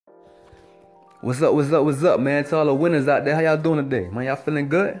What's up, man? To all the winners out there, how y'all doing today? Man, y'all feeling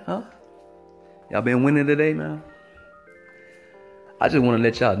good, huh? Y'all been winning today, man? I just want to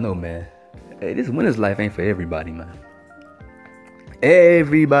let y'all know, man. Hey, this winner's life ain't for everybody, man.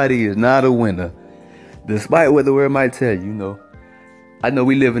 Everybody is not a winner. Despite what the world might tell you, I know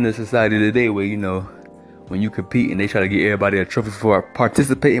we live in a society today where, when you compete and they try to get everybody a trophy for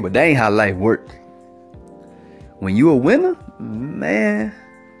participating, but that ain't how life works. When you a winner, man,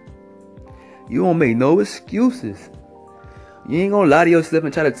 you don't make no excuses. You ain't gonna lie to yourself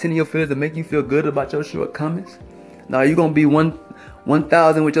and try to tend your feelings to make you feel good about your shortcomings. No, you gonna be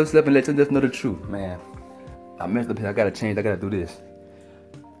 1,000 with yourself and let yourself know the truth. Man, I messed up here. I gotta change. I gotta do this.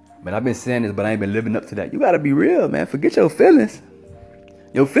 Man, I've been saying this, but I ain't been living up to that. You gotta be real, man. Forget your feelings.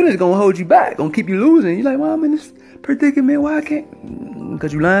 Your feelings gonna hold you back, gonna keep you losing. You like, well, I'm in this predicament. Why I can't?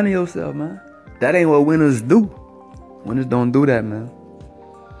 Because you lying to yourself, man. That ain't what winners do. Winners don't do that, man.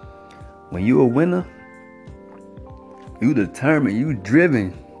 When you a winner, you determined, you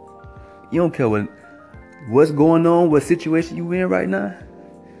driven. You don't care what's going on, what situation you in right now.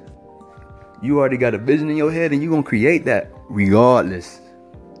 You already got a vision in your head and you gonna create that regardless.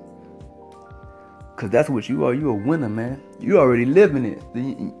 Cause that's what you are. You a winner, man. You already living it. You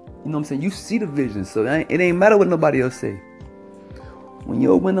know what I'm saying? You see the vision, so it ain't matter what nobody else say. When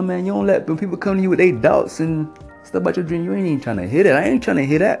you're a winner, man, you don't let when people come to you with their doubts and stuff about your dream. You ain't even trying to hear that. I ain't trying to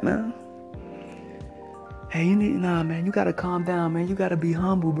hear that, man. Hey, man, you gotta calm down, man. You gotta be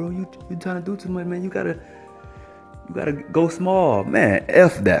humble, bro. You trying to do too much, man. You gotta go small. Man,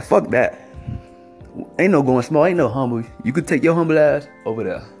 F that. Fuck that. Ain't no going small, ain't no humble. You could take your humble ass over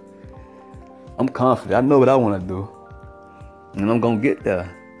there. I'm confident. I know what I wanna do. And I'm gonna get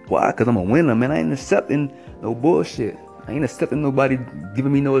there. Why? Cause I'm a winner, man. I ain't accepting no bullshit. I ain't accepting nobody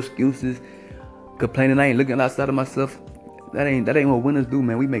giving me no excuses, complaining. I ain't looking outside of myself. That ain't what winners do,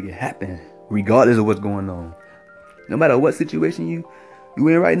 man. We make it happen. Regardless of what's going on. No matter what situation you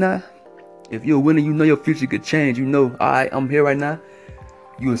in right now, if you're a winner, you know your future could change. You know, all right, I'm here right now.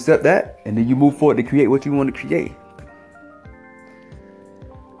 You accept that, and then you move forward to create what you want to create.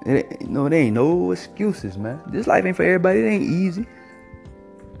 There ain't no excuses, man. This life ain't for everybody. It ain't easy.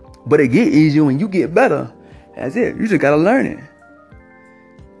 But it get easier when you get better. That's it. You just gotta learn it.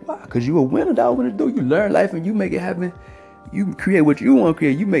 Why? Because you a winner. That's what you do. You learn life and you make it happen. You create what you want to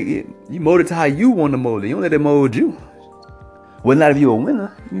create. You make it. You mold it to how you want to mold it. You don't let it mold you. Well, not if you're a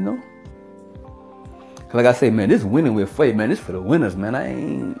winner, Cause like I say, man, this winning with faith, man. This for the winners, man. I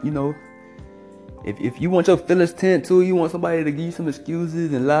ain't, If you want your feelings tend to, you want somebody to give you some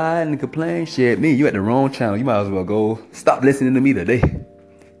excuses and lie and complain, shit, you at the wrong channel. You might as well go stop listening to me today.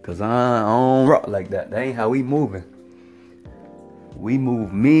 Cause I don't rock like that. That ain't how we moving. We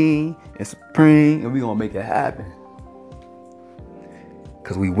move mean and supreme, and we gonna make it happen.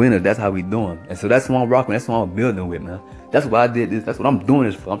 Cause we winners, that's how we doing. And so that's what I'm rocking, that's what I'm building with, man. That's why I did this, that's what I'm doing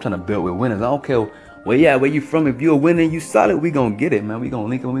this for. I'm trying to build with winners. I don't care where you from. If you're a winner and you solid, we gonna get it, man. We gonna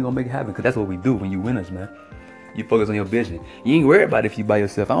link up, we gonna make it happen. Cause that's what we do when you winners, man. You focus on your vision. You ain't worried about if you by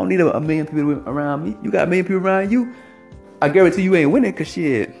yourself. I don't need a million people around me. You got a million people around you. I guarantee you ain't winning, cause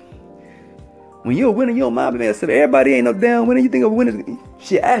shit. When you're a winner, you don't mind being yourself. Everybody ain't no damn winner. You think of winners.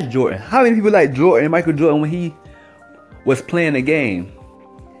 Shit, ask Jordan. How many people like Jordan, Michael Jordan, when he was playing the game?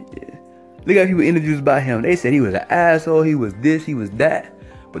 Look at people interviews about him. They said he was an asshole, he was this, he was that.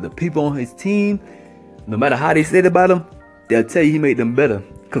 But the people on his team, no matter how they said about him, they'll tell you he made them better.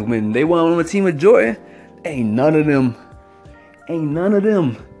 Cause when they went on the team with Jordan, ain't none of them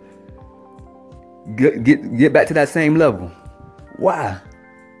get back to that same level. Why?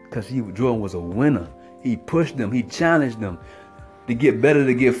 Cause Jordan was a winner. He pushed them, he challenged them to get better,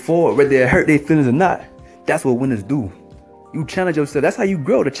 to get forward, whether it hurt their feelings or not. That's what winners do. You challenge yourself. That's how you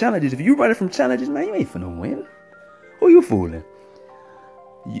grow. The challenges. If you running from challenges, man, you ain't finna win. Who you fooling?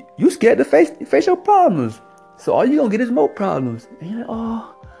 You scared to face your problems. So all you gonna get is more problems. And you're like,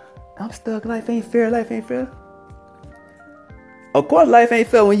 oh, I'm stuck. Life ain't fair. Life ain't fair. Of course, life ain't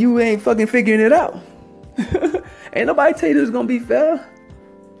fair when you ain't fucking figuring it out. Ain't nobody tell you this is gonna be fair.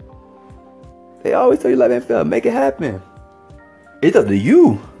 They always tell you life ain't fair. Make it happen. It's up to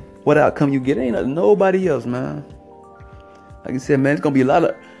you what outcome you get. Ain't up to nobody else, man. Like I said, man, it's gonna be a lot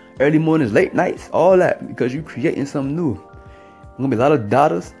of early mornings, late nights, all that, because you creating something new. There's gonna be a lot of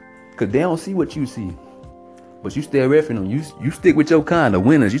doubters, because they don't see what you see. But you stay away from them. You stick with your kind, the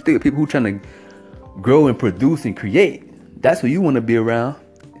winners. You stick with people who trying to grow and produce and create. That's who you want to be around.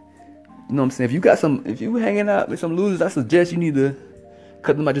 You know what I'm saying? If you hanging out with some losers, I suggest you need to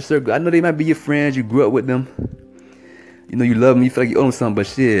cut them out your circle. I know they might be your friends, you grew up with them. You love them, you feel like you owe them something, but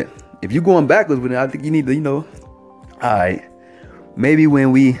shit, if you going backwards with them, I think you need to, alright, maybe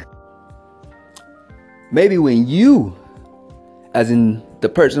when we maybe when you, as in the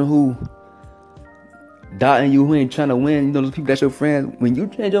person who doubting you, who ain't trying to win, you know, those people that's your friends, when you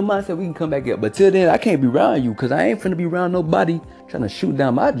change your mindset, we can come back up. But till then, I can't be around you, because I ain't finna be around nobody trying to shoot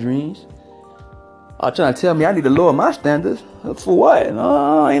down my dreams. Or trying to tell me I need to lower my standards. For what?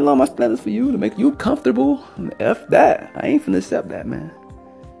 No, I ain't lower my standards for you, to make you comfortable. F that. I ain't finna accept that, man.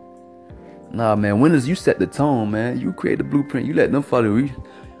 Nah, man, winners, you set the tone, man. You create the blueprint. You let them follow.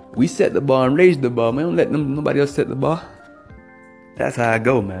 We set the bar and raise the bar, man. Don't let nobody else set the bar. That's how I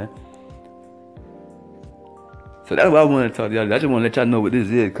go, man. So that's what I want to talk to y'all. I just want to let y'all know what this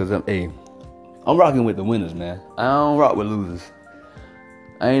is, because I'm rocking with the winners, man. I don't rock with losers.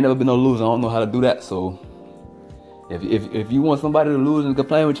 I ain't never been no loser. I don't know how to do that. So if you want somebody to lose and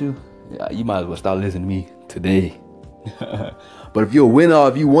complain with you, you might as well start listening to me today. But if you're a winner, or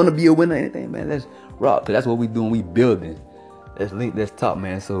if you want to be a winner, anything, man, let's rock. Because that's what we doing. We building. Let's link, let's talk,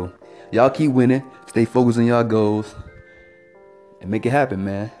 man. So y'all keep winning. Stay focused on y'all goals. And make it happen,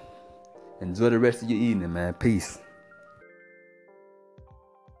 man. Enjoy the rest of your evening, man. Peace.